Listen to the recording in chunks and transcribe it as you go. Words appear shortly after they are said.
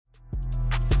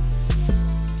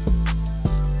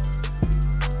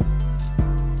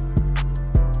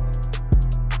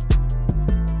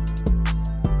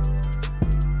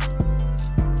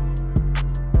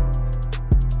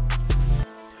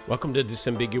Welcome to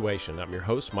Disambiguation. I'm your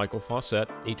host, Michael Fawcett.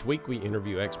 Each week we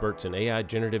interview experts in AI,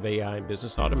 generative AI, and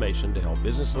business automation to help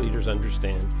business leaders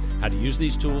understand how to use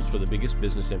these tools for the biggest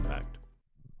business impact.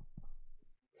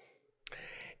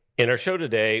 In our show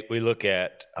today, we look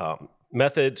at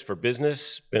methods for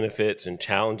business benefits and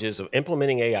challenges of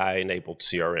implementing AI-enabled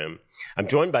CRM. I'm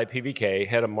joined by PVK,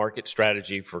 Head of Market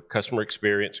Strategy for Customer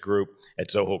Experience Group at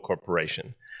Zoho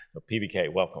Corporation. So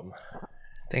PVK, welcome.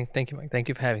 Thank you, Mike. Thank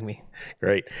you for having me.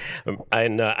 Great.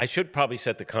 And I should probably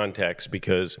set the context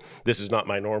because this is not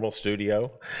my normal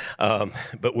studio,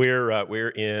 but we're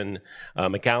in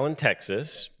McAllen,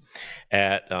 Texas,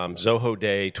 at Zoho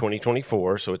Day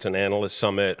 2024. So it's an analyst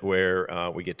summit where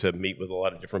we get to meet with a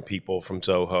lot of different people from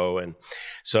Zoho. And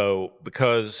so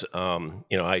because,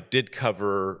 I did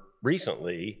cover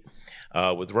recently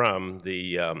with Ram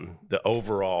the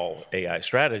overall AI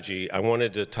strategy, I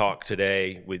wanted to talk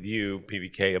today with you,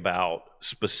 PVK, about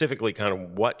specifically kind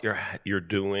of what you're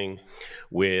doing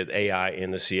with AI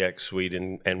in the CX suite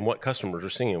and what customers are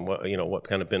seeing, what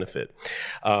kind of benefit.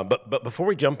 But before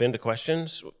we jump into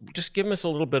questions, just give us a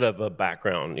little bit of a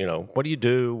background. What do you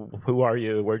do? Who are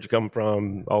you? Where'd you come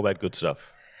from? All that good stuff.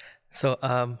 So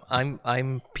I'm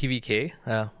PVK.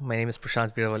 My name is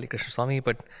Prashant Veeravalli Krishnaswamy,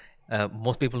 but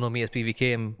most people know me as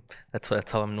PVK, and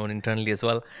that's how I'm known internally as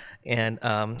well. And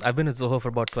I've been with Zoho for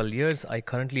about 12 years. I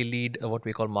currently lead what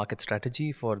we call market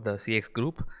strategy for the CX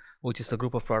group, which is a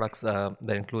group of products that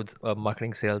includes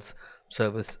marketing, sales,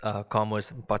 service,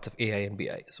 commerce, and parts of AI and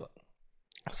BI as well.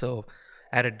 So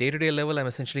at a day-to-day level, I'm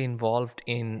essentially involved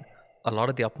in a lot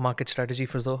of the upmarket strategy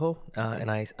for Zoho,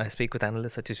 and I speak with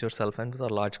analysts such as yourself and with our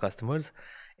large customers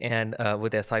and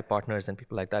with SI partners and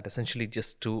people like that, essentially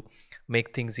just to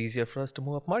make things easier for us to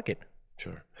move up market.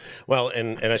 Sure. Well,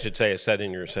 and I should say, I sat in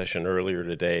your session earlier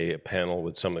today, a panel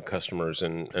with some of the customers,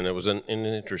 and it was an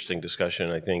interesting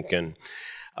discussion, I think, and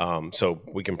so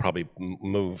we can probably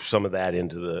move some of that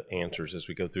into the answers as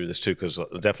we go through this too, because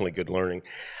definitely good learning.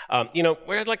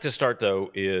 Where I'd like to start though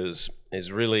is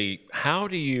really how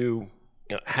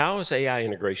is AI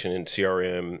integration in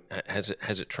CRM, has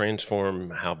it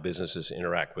transformed how businesses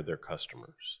interact with their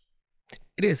customers?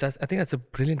 It is. I think that's a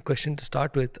brilliant question to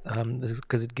start with,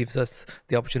 because it gives us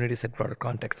the opportunity to set broader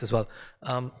context as well.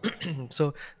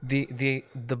 So the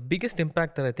biggest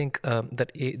impact that I think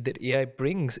that AI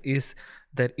brings is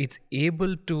that it's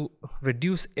able to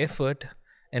reduce effort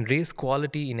and raise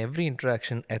quality in every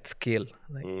interaction at scale,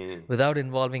 right? Without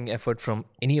involving effort from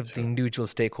any of the individual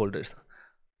stakeholders.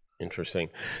 Interesting.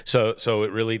 So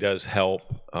it really does help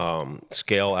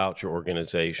scale out your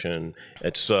organization.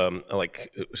 It's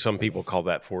like some people call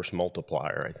that force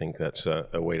multiplier. I think that's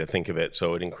a way to think of it.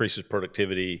 So it increases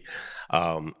productivity.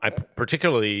 I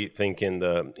particularly think in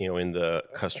the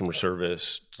customer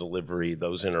service delivery,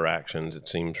 those interactions, it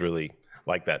seems really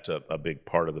like that's a big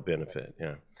part of the benefit.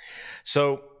 Yeah.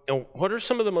 So what are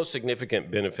some of the most significant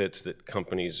benefits that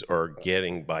companies are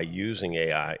getting by using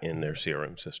AI in their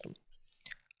CRM system?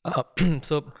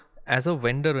 So as a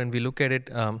vendor, when we look at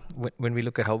it, when we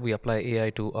look at how we apply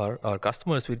AI to our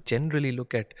customers, we generally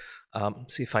look at,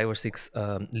 say, 5 or 6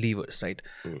 levers, right?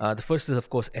 The first is,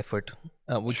 of course, effort,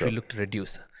 which Sure. we look to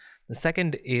reduce. The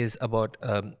second is about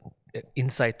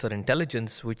insights or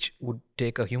intelligence, which would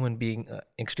take a human being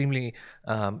extremely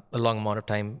a long amount of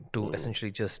time to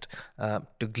essentially just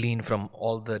to glean from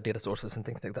all the data sources and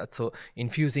things like that. So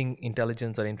infusing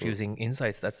intelligence or infusing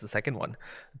insights, that's the second one.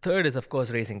 Third is, of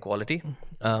course, raising quality.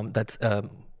 That's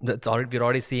already, we're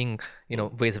already seeing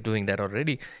ways of doing that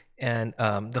already. And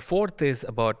the fourth is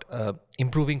about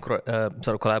improving sort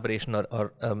of collaboration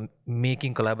or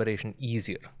making collaboration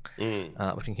easier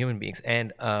between human beings.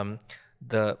 And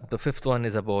the fifth one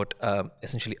is about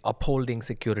essentially upholding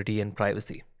security and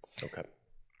privacy. Okay.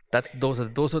 Those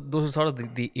are sort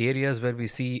of the areas where we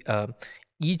see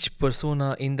each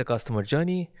persona in the customer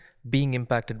journey being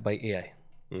impacted by AI.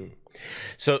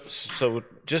 So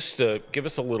just give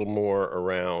us a little more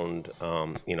around,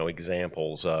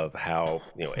 examples of how,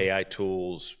 AI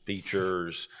tools,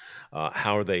 features,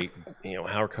 how are they,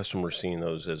 how are customers seeing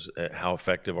those as, how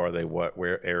effective are they?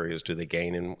 Where areas do they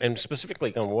gain? And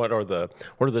specifically on what are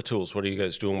the tools? What are you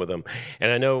guys doing with them?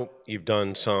 And I know you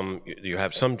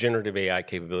have some generative AI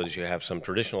capabilities, you have some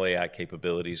traditional AI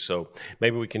capabilities. So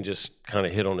maybe we can just kind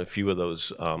of hit on a few of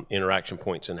those interaction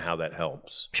points and how that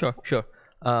helps. Sure.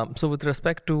 So with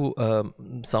respect to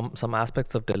some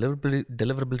aspects of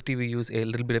deliverability, we use a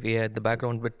little bit of AI at the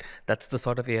background, but that's the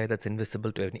sort of AI that's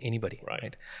invisible to anybody,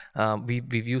 right?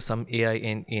 We've used some AI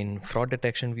in fraud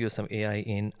detection, we use some AI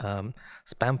in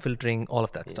spam filtering, all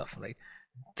of that stuff, right?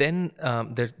 Then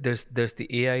there's the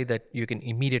AI that you can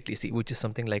immediately see, which is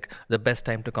something like the best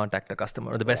time to contact a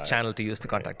customer or the best channel to use to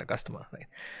contact a customer, right?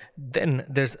 Then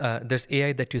there's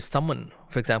AI that you summon,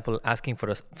 for example, asking for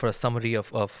a summary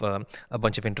of a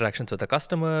bunch of interactions with a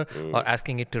customer, or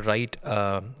asking it to write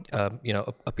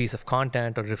a piece of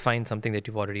content or refine something that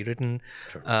you've already written.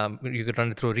 You could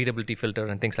run it through a readability filter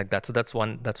and things like that. So that's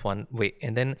one way.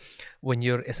 And then when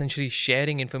you're essentially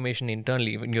sharing information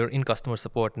internally, when you're in customer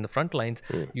support in the front lines,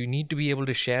 you need to be able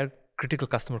to share critical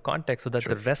customer context so that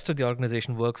the rest of the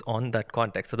organization works on that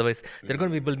context. Otherwise, they're going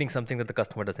to be building something that the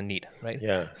customer doesn't need, right?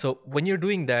 Yeah. So when you're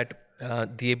doing that,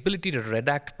 the ability to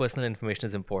redact personal information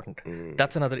is important.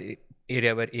 That's another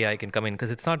area where AI can come in,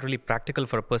 because it's not really practical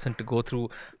for a person to go through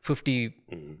 50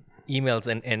 emails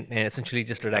and essentially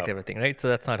just redact everything, right? So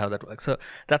that's not how that works. So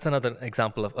that's another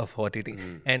example of what you think.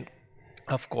 And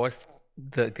of course,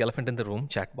 the elephant in the room,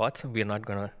 chatbots, we're not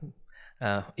going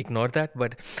to ignore that,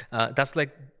 but that's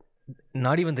like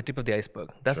not even the tip of the iceberg.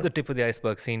 That's the tip of the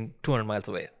iceberg seen 200 miles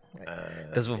away.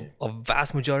 Right? There's a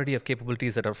vast majority of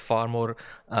capabilities that are far more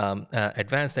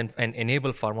advanced and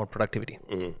enable far more productivity.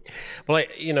 Well,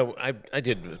 I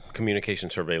did a communication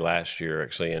survey last year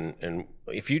actually, and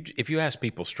if you ask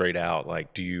people straight out,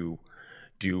 like, do you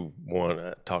want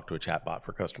to talk to a chatbot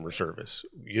for customer service?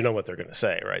 You know what they're going to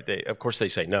say, right? Of course they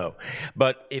say no.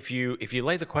 But if you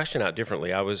lay the question out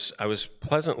differently, I was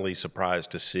pleasantly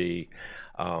surprised to see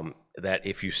that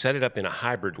if you set it up in a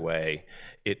hybrid way,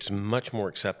 it's much more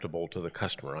acceptable to the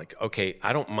customer. Like, okay,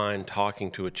 I don't mind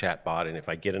talking to a chatbot, and if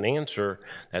I get an answer,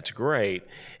 that's great.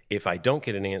 If I don't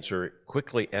get an answer, it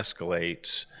quickly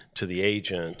escalates to the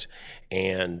agent,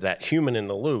 and that human in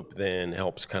the loop then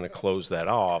helps kind of close that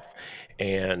off.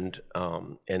 And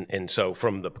so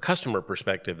from the customer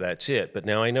perspective, that's it. But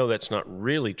now I know that's not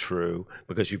really true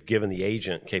because you've given the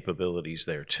agent capabilities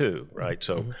there too, right?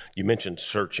 So you mentioned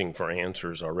searching for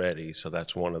answers already, so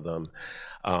that's one of them.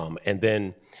 And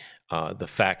then the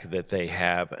fact that they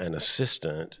have an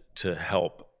assistant to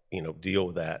help deal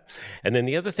with that. And then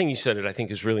the other thing you said that I think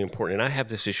is really important, and I have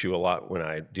this issue a lot when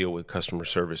I deal with customer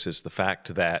service, is the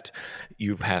fact that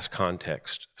you pass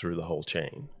context through the whole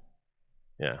chain.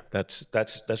 Yeah, that's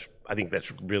I think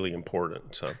that's really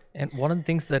important. So, and one of the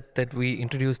things that we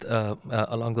introduced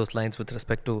along those lines with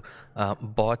respect to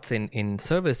bots in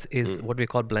service is what we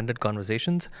call blended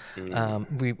conversations.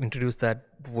 We introduced that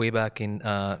way back in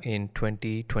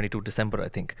 2022 December, I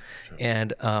think. Sure.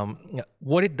 And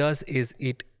what it does is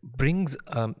it brings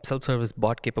self-service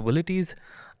bot capabilities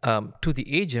to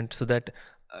the agent so that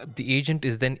the agent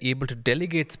is then able to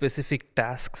delegate specific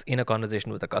tasks in a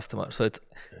conversation with a customer. So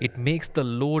it makes the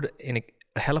load in a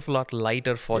hell of a lot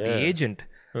lighter for the agent,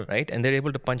 right? And they're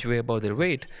able to punch way above their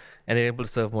weight, and they're able to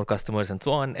serve more customers and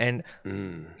so on. And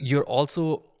you're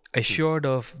also assured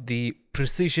of the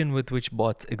precision with which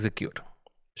bots execute.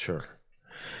 Sure.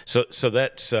 So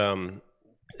that's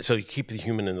so you keep the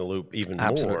human in the loop even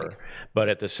more, but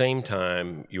at the same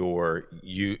time,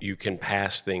 you can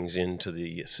pass things into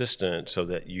the assistant so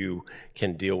that you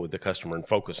can deal with the customer and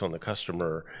focus on the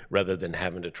customer rather than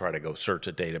having to try to go search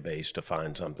a database to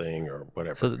find something or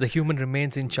whatever. So the human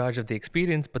remains in charge of the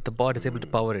experience, but the bot is able to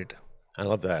power it. I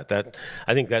love that.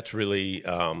 I think that's really,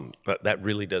 but that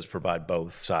really does provide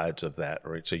both sides of that,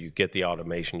 right? So you get the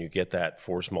automation, you get that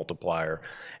force multiplier,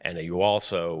 and you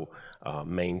also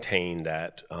maintain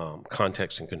that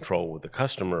context and control with the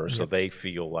customer, so they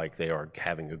feel like they are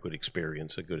having a good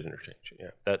experience, a good interchange. Yeah,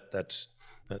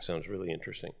 that sounds really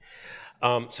interesting.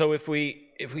 So if we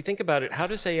think about it, how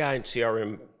does AI and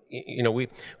CRM? We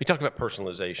talked about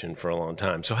personalization for a long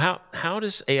time. So how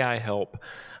does AI help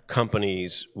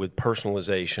companies with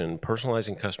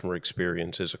personalizing customer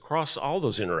experiences across all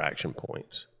those interaction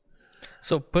points?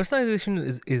 So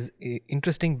personalization is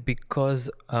interesting because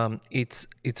it's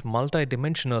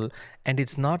multidimensional, and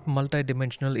it's not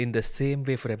multidimensional in the same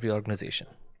way for every organization,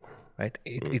 right?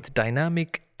 It's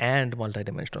dynamic and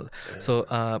multidimensional. So,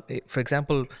 for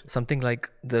example, something like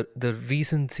the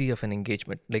recency of an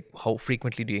engagement, like how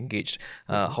frequently do you engage?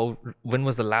 When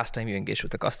was the last time you engaged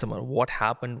with a customer? What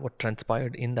happened? What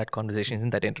transpired in that conversation,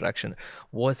 in that interaction?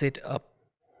 Was it a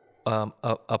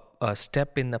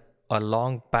step in a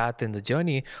long path in the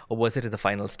journey, or was it at the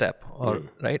final step, or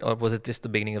right, or was it just the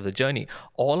beginning of the journey?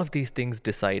 All of these things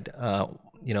decide,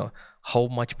 how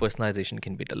much personalization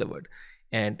can be delivered.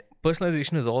 And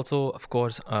personalization is also, of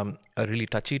course, a really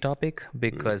touchy topic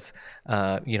because,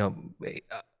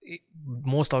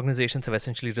 most organizations have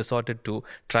essentially resorted to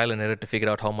trial and error to figure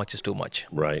out how much is too much.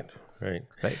 Right.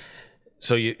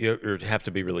 So you have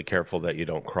to be really careful that you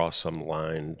don't cross some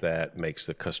line that makes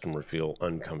the customer feel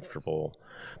uncomfortable.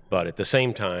 But at the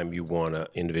same time, you want to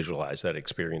individualize that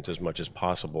experience as much as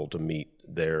possible to meet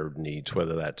their needs,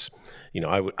 whether that's,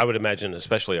 I would imagine,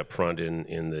 especially up front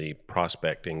in the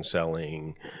prospecting,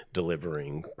 selling,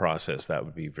 delivering process, that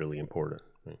would be really important.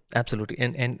 Absolutely,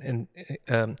 and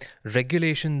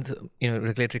regulations,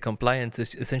 regulatory compliance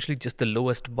is essentially just the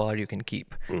lowest bar you can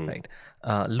keep, right?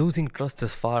 Losing trust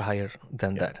is far higher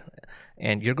than that,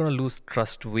 and you're going to lose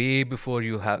trust way before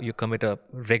you commit a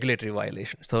regulatory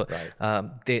violation. So,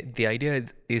 the idea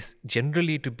is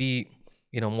generally to be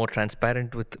more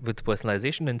transparent with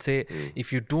personalization and say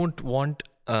if you don't want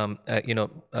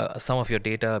some of your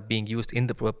data being used in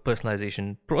the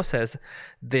personalization process,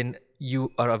 then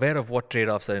you are aware of what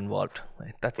trade-offs are involved.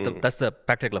 Right? That's the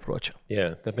practical approach.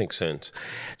 Yeah, that makes sense.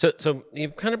 So you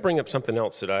kind of bring up something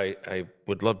else that I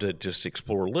would love to just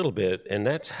explore a little bit, and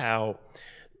that's how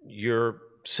your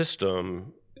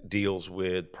system deals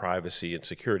with privacy and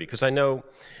security. Because I know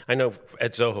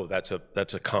at Zoho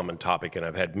that's a common topic, and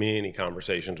I've had many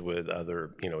conversations with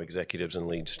other executives and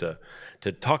leads to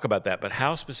talk about that. But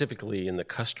how specifically in the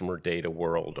customer data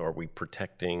world are we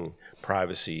protecting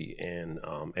privacy and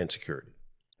security?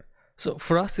 So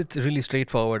for us, it's really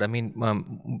straightforward. I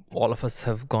mean, all of us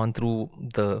have gone through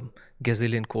the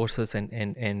gazillion courses and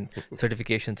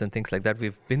certifications and things like that.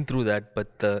 We've been through that,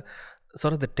 but the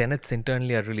tenets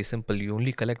internally are really simple. You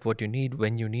only collect what you need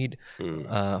when you need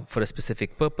for a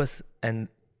specific purpose, and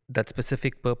that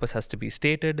specific purpose has to be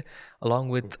stated. Along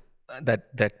with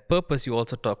that purpose, you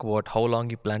also talk about how long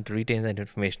you plan to retain that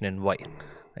information and why,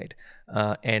 right?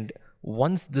 And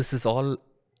once this is all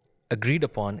agreed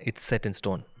upon, it's set in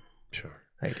stone. Sure.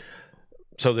 Right.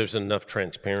 So there's enough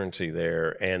transparency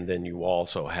there, and then you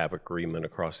also have agreement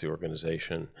across the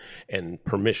organization and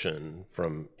permission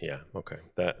from. Okay.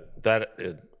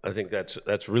 I think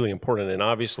that's really important, and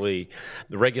obviously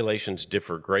the regulations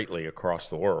differ greatly across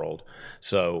the world.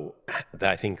 So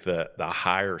I think the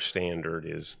higher standard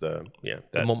is the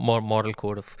more model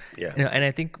code of and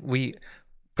I think we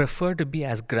prefer to be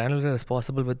as granular as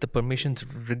possible with the permissions,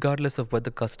 regardless of whether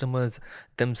customers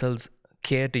themselves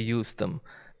care to use them,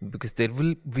 because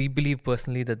we believe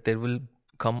personally that there will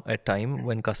come a time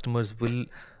when customers will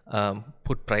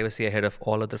put privacy ahead of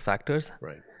all other factors,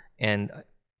 right? And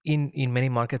in many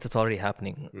markets it's already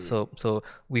happening. So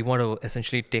we want to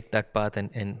essentially take that path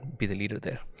and be the leader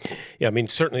there. I mean,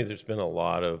 certainly there's been a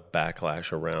lot of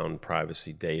backlash around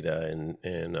privacy data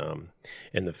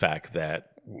and the fact that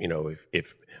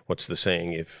if what's the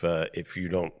saying, if you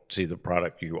don't see the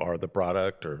product, you are the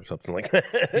product, or something like that.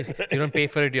 If you don't pay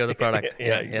for it, you're the product.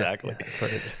 Exactly. That's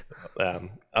what it is.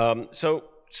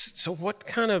 So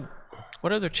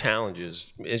what other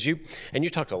challenges, you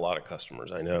talked to a lot of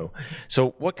customers, I know.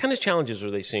 So what kind of challenges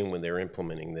are they seeing when they're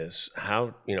implementing this?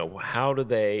 How do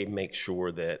they make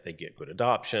sure that they get good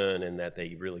adoption and that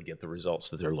they really get the results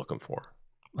that they're looking for?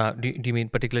 Do you mean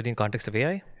particularly in context of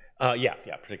AI? Yeah,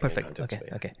 particularly. Perfect.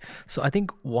 Okay. So I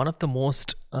think one of the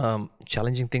most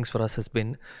challenging things for us has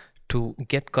been to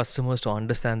get customers to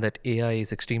understand that AI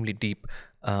is extremely deep,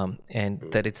 and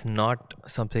that it's not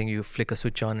something you flick a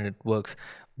switch on and it works.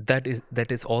 That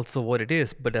is also what it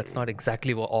is, but that's not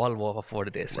exactly all of what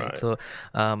it is, right? So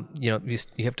you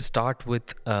have to start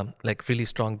with like really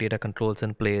strong data controls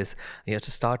in place. You have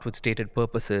to start with stated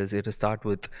purposes. You have to start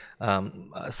with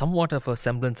somewhat of a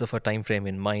semblance of a time frame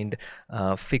in mind.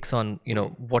 Fix on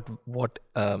what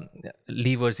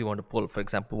levers you want to pull. For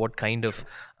example, what kind of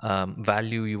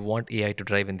value you want AI to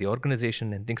drive in the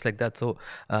organization and things like that. So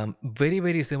very,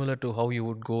 very similar to how you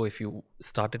would go if you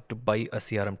started to buy a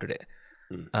CRM today.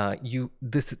 You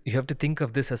have to think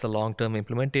of this as a long-term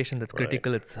implementation that's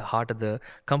critical. Right. It's the heart of the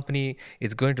company.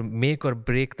 It's going to make or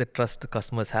break the trust the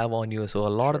customers have on you. So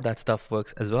a lot of that stuff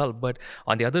works as well. But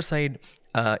on the other side,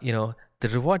 the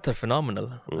rewards are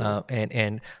phenomenal,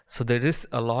 and so there is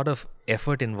a lot of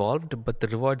effort involved, but the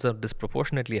rewards are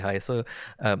disproportionately high. So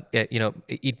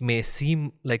it may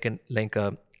seem like an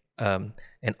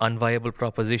unviable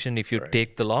proposition if you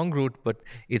take the long route, but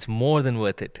it's more than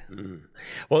worth it.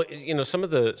 Well, some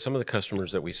of the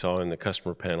customers that we saw in the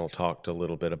customer panel talked a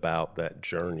little bit about that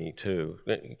journey too.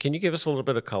 Can you give us a little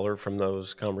bit of color from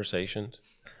those conversations?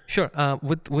 Sure.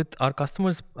 With our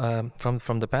customers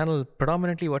from the panel,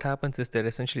 predominantly what happens is they're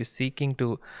essentially seeking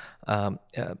to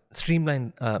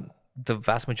streamline the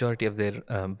vast majority of their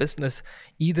business,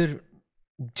 either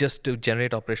just to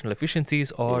generate operational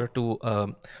efficiencies or to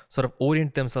sort of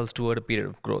orient themselves toward a period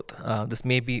of growth. This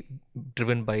may be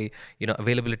driven by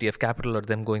availability of capital or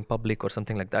them going public or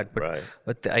something like that.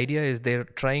 But the idea is they're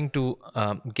trying to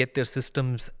get their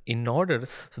systems in order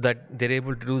so that they're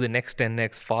able to do the next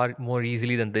 10x far more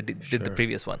easily than they did the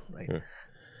previous one, right?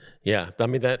 Yeah, I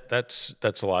mean that's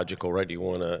logical, right? You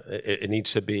want to it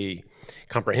needs to be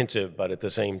comprehensive, but at the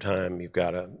same time, you've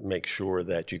got to make sure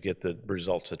that you get the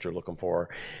results that you're looking for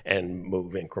and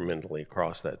move incrementally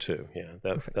across that too. Yeah,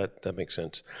 that makes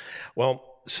sense.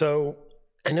 Well, so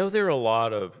I know there's a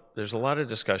lot of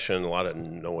discussion, a lot of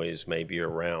noise maybe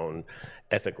around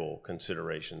ethical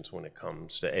considerations when it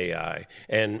comes to AI,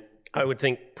 and I would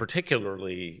think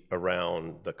particularly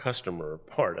around the customer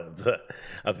part of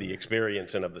the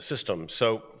experience and of the system.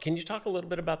 So can you talk a little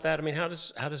bit about that? I mean, how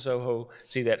does Zoho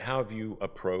see that? How have you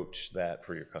approached that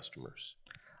for your customers?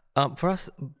 For us,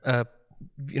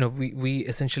 we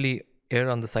essentially err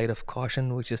on the side of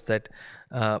caution, which is that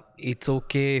it's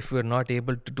okay if we're not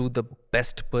able to do the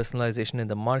best personalization in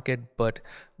the market, but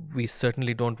we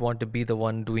certainly don't want to be the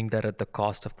one doing that at the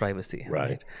cost of privacy.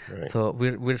 Right. So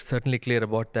we're certainly clear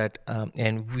about that,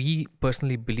 and we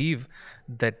personally believe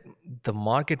that the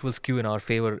market will skew in our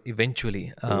favor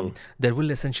eventually. There will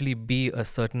essentially be a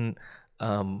certain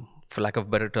for lack of a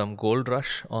better term, gold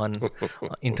rush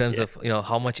in terms of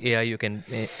how much AI you can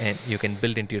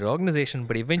build into your organization,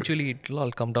 but eventually it'll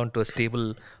all come down to a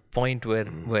stable point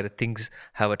where things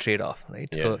have a trade-off, right?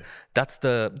 So that's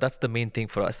the main thing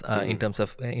for us in terms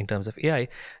of AI.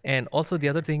 And also the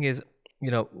other thing is,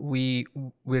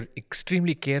 we're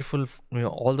extremely careful,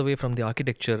 all the way from the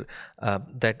architecture,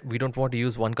 that we don't want to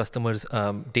use one customer's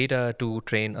data to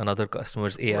train another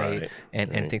customer's AI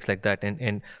and things like that.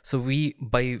 And so we,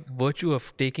 by virtue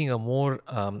of taking a more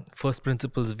first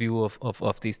principles view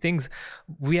of these things,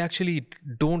 we actually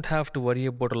don't have to worry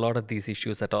about a lot of these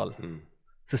issues at all.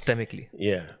 Systemically.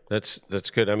 Yeah, that's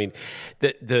good. I mean,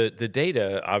 the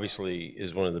data obviously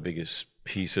is one of the biggest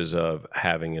pieces of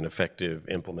having an effective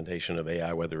implementation of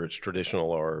AI, whether it's traditional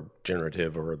or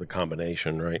generative or the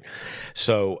combination, right?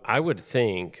 So I would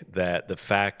think that the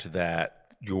fact that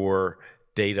your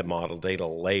data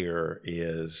layer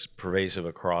is pervasive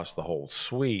across the whole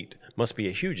suite must be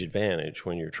a huge advantage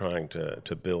when you're trying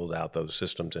to build out those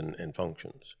systems and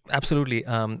functions. Absolutely.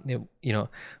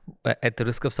 At the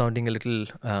risk of sounding a little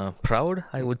proud,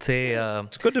 I would say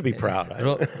it's good to be proud.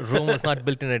 Rome was not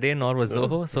built in a day, nor was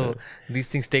Zoho. So these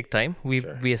things take time.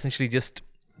 We essentially just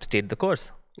stayed the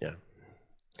course. Yeah.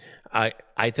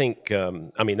 I think,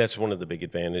 I mean, that's one of the big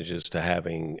advantages to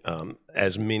having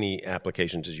as many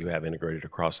applications as you have integrated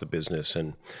across the business.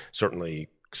 And certainly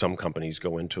some companies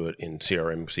go into it in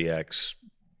CRM, CX,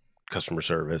 customer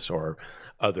service, or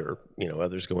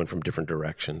others go in from different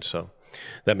directions. So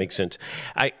that makes sense.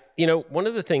 One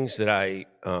of the things that I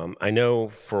know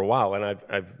for a while, and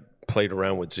I've played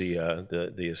around with Zia,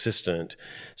 the assistant.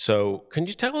 So can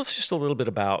you tell us just a little bit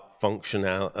about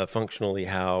functionally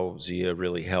how Zia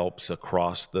really helps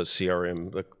across the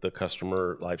CRM, the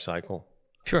customer lifecycle?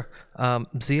 Sure.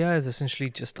 Zia is essentially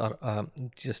just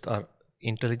our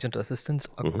intelligent assistants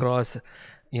across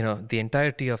the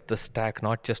entirety of the stack,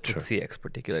 not just with CX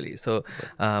particularly. So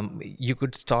you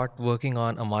could start working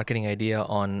on a marketing idea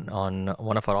on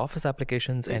one of our Office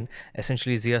applications, and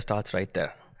essentially Zia starts right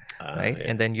there. Right,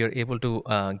 and then you're able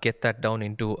to get that down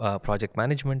into project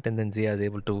management, and then Zia is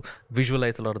able to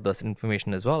visualize a lot of this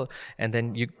information as well. And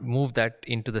then you move that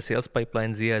into the sales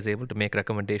pipeline. Zia is able to make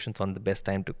recommendations on the best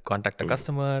time to contact a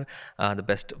customer, the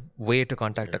best way to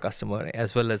contact a customer,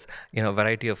 as well as a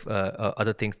variety of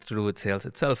other things to do with sales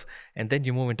itself. And then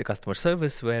you move into customer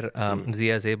service, where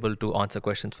Zia is able to answer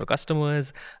questions for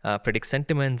customers, predict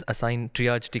sentiments, assign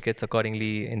triage tickets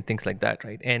accordingly, and things like that.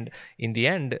 Right, and in the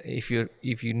end, if you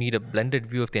need a blended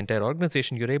view of the entire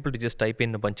organization, you're able to just type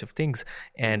in a bunch of things,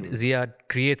 and Zia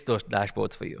creates those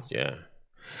dashboards for you. Yeah.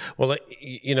 Well,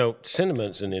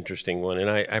 sentiment's an interesting one, and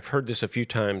I've heard this a few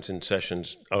times in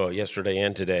sessions, yesterday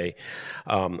and today,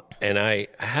 and I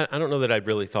don't know that I'd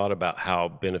really thought about how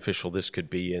beneficial this could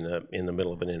be in the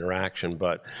middle of an interaction.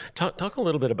 But talk a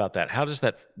little bit about that. How does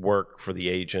that work for the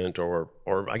agent, or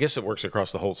I guess it works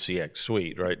across the whole CX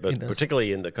suite, right? But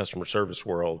particularly in the customer service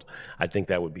world, I think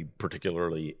that would be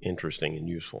particularly interesting and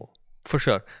useful. For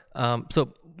sure.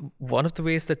 So one of the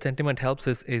ways that sentiment helps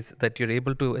is that you're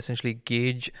able to essentially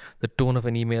gauge the tone of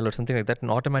an email or something like that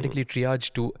and automatically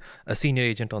triage to a senior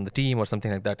agent on the team or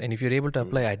something like that. And if you're able to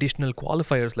apply additional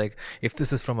qualifiers, like if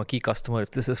this is from a key customer,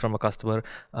 if this is from a customer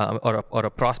or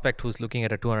a prospect who's looking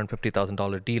at a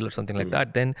 $250,000 deal or something like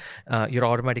that, then you're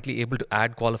automatically able to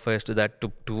add qualifiers to that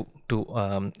to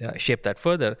shape that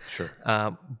further. Sure.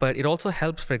 But it also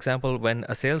helps, for example, when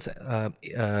a salesperson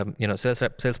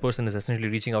is essentially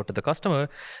reaching out to the customer,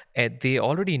 they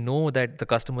already know that the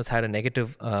customers had a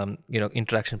negative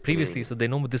interaction previously, so they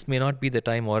know this may not be the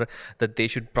time, or that they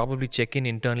should probably check in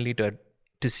internally to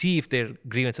see if their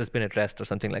grievance has been addressed or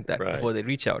something like that before they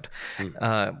reach out.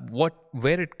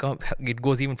 Where it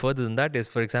goes even further than that is,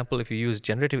 for example, if you use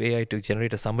generative AI to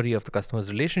generate a summary of the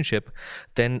customer's relationship,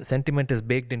 then sentiment is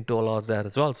baked into all of that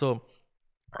as well. So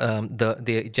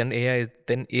the Gen AI is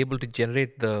then able to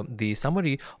generate the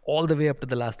summary all the way up to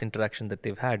the last interaction that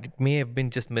they've had. It may have been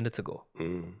just minutes ago,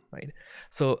 right?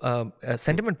 So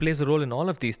sentiment plays a role in all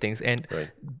of these things, and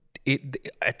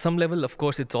at some level, of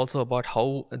course, it's also about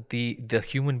how the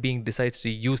human being decides to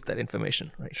use that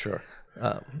information, right? Sure.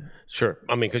 Sure.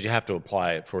 I mean, because you have to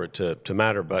apply it for it to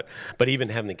matter, but even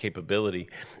having the capability.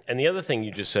 And the other thing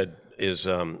you just said is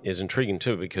intriguing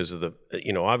too, because of the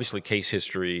obviously case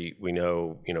history we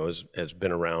know has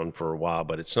been around for a while,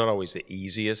 but it's not always the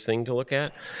easiest thing to look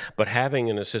at. But having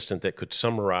an assistant that could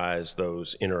summarize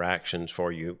those interactions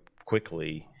for you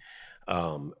quickly,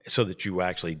 so that you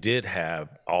actually did have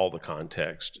all the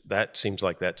context, that seems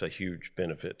like that's a huge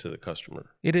benefit to the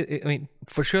customer. It is, I mean,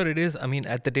 for sure it is. I mean,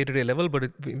 at the day-to-day level,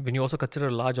 but when you also consider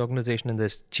a large organization and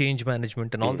there's change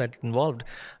management and all that involved,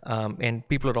 and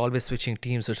people are always switching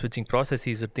teams or switching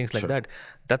processes or things like that,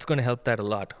 that's going to help that a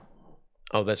lot.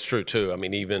 Oh, that's true too. I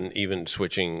mean, even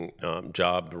switching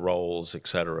job roles, et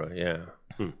cetera.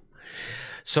 Yeah.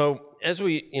 So as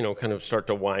we kind of start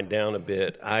to wind down a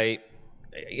bit, I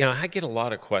get a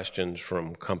lot of questions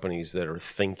from companies that are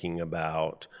thinking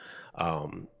about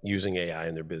using AI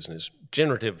in their business.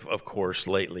 Generative, of course,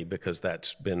 lately, because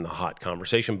that's been the hot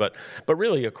conversation, but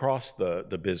really across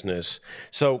the business.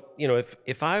 So,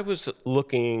 if I was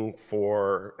looking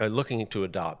to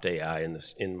adopt AI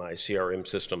in my CRM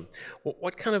system,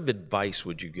 what kind of advice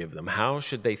would you give them? How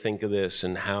should they think of this,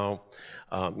 and how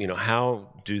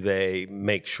do they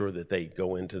make sure that they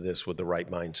go into this with the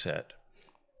right mindset?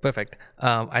 Perfect.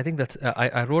 I think that's.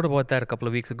 I wrote about that a couple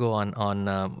of weeks ago on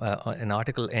an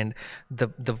article, and the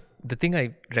thing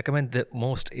I recommend the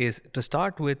most is to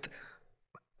start with,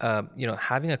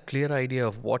 having a clear idea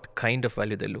of what kind of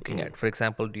value they're looking at. For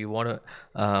example, do you want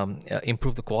to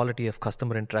improve the quality of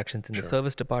customer interactions in the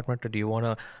service department, or do you want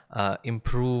to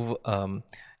improve or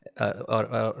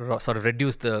sort of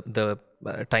reduce the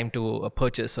time to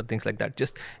purchase or things like that?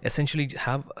 Just essentially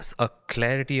have a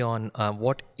clarity on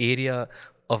what area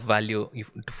of value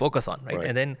to focus on, right?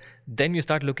 And then you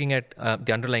start looking at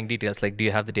the underlying details, like do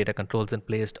you have the data controls in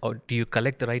place, or do you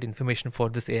collect the right information for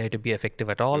this AI to be effective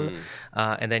at all?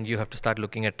 And then you have to start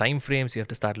looking at time frames. You have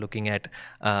to start looking at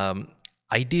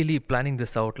ideally planning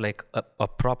this out like a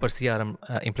proper CRM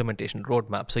implementation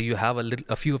roadmap, so you have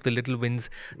a few of the little wins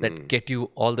that get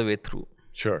you all the way through.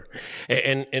 Sure.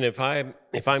 And if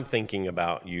I'm thinking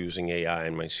about using AI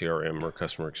in my CRM or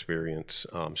customer experience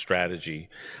strategy,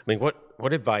 I mean,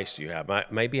 what advice do you have?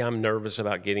 Maybe I'm nervous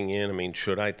about getting in. I mean,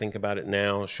 should I think about it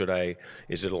now?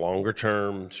 Is it a longer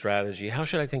term strategy? How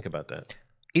should I think about that?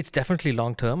 It's definitely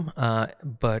long term,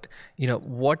 but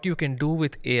what you can do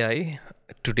with AI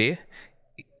today,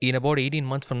 in about 18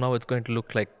 months from now, it's going to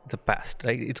look like the past,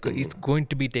 right? It's going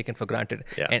to be taken for granted.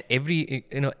 Yeah. And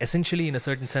essentially, in a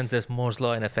certain sense, there's Moore's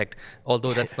law in effect,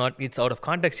 although it's out of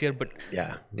context here, but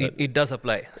it does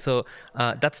apply. So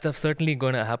that stuff's certainly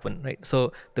going to happen, right?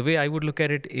 So the way I would look at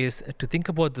it is to think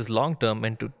about this long term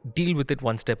and to deal with it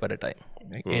one step at a time,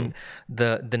 right? And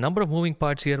the number of moving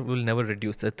parts here will never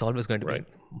reduce. It's always going to be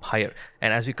higher.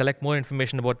 And as we collect more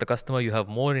information about the customer, you have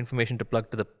more information to plug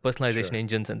to the personalization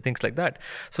engines and things like that.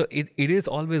 So it is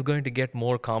always going to get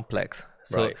more complex.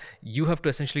 So you have to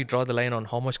essentially draw the line on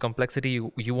how much complexity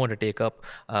you want to take up,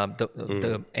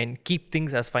 and keep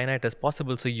things as finite as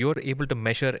possible, so you're able to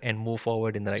measure and move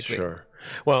forward in the right way. Sure.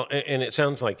 Well, and it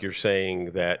sounds like you're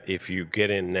saying that if you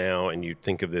get in now and you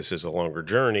think of this as a longer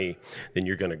journey, then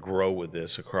you're going to grow with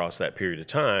this across that period of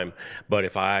time. But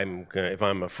if I'm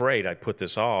afraid I put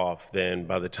this off, then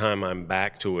by the time I'm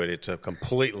back to it, it's a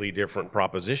completely different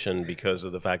proposition because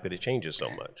of the fact that it changes so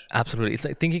much. Absolutely. It's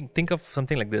like think of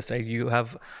something like this, right? You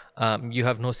you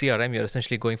have no CRM, you're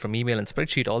essentially going from email and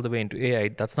spreadsheet all the way into AI.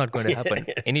 That's not going to happen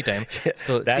anytime.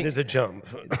 So That is a jump.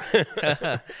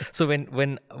 so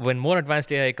when more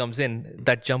advanced AI comes in,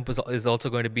 that jump is also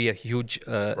going to be a huge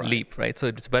leap, right? So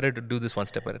it's better to do this one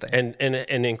step at a time.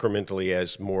 And incrementally,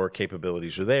 as more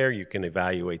capabilities are there, you can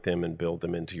evaluate them and build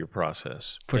them into your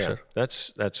process. For sure.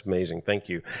 That's amazing. Thank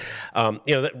you.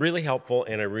 That really helpful,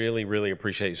 and I really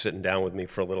appreciate you sitting down with me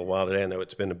for a little while today. I know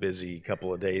it's been a busy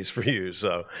couple of days for you,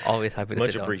 so Always happy to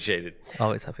much sit down. appreciated.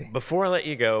 Always happy. Before I let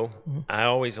you go, I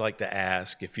always like to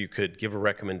ask if you could give a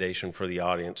recommendation for the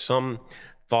audience, some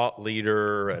thought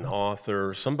leader, an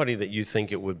author, somebody that you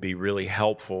think it would be really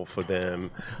helpful for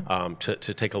them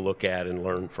to take a look at and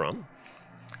learn from.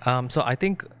 So I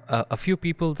think a few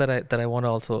people that I want to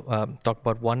also talk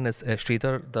about. One is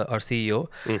Sridhar, our CEO,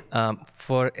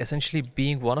 for essentially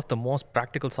being one of the most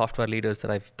practical software leaders that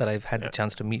I've had the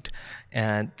chance to meet.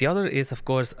 And the other is, of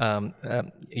course,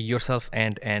 yourself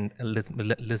and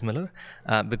Liz Miller,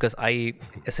 because I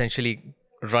essentially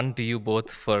run to you both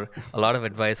for a lot of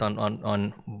advice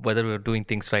on whether we're doing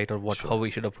things right or how we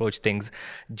should approach things,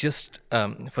 just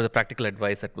for the practical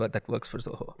advice that works for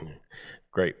Zoho.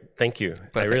 Great, thank you.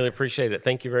 Perfect. I really appreciate it.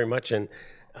 Thank you very much, and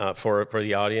for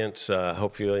the audience,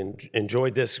 hope you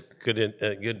enjoyed this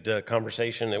good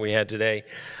conversation that we had today.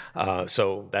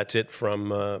 So that's it from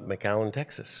McAllen,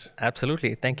 Texas.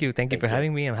 Absolutely. Thank you for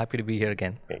having me. I'm happy to be here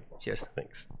again. Okay. Cheers.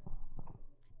 Thanks.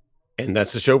 And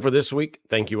that's the show for this week.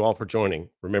 Thank you all for joining.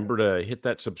 Remember to hit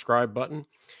that subscribe button.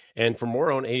 And for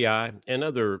more on AI and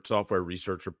other software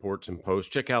research reports and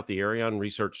posts, check out the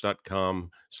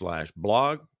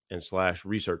arionresearch.com/blog and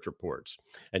 /research reports.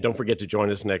 And don't forget to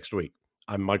join us next week.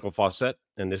 I'm Michael Fawcett,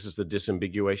 and this is the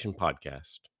Disambiguation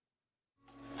Podcast.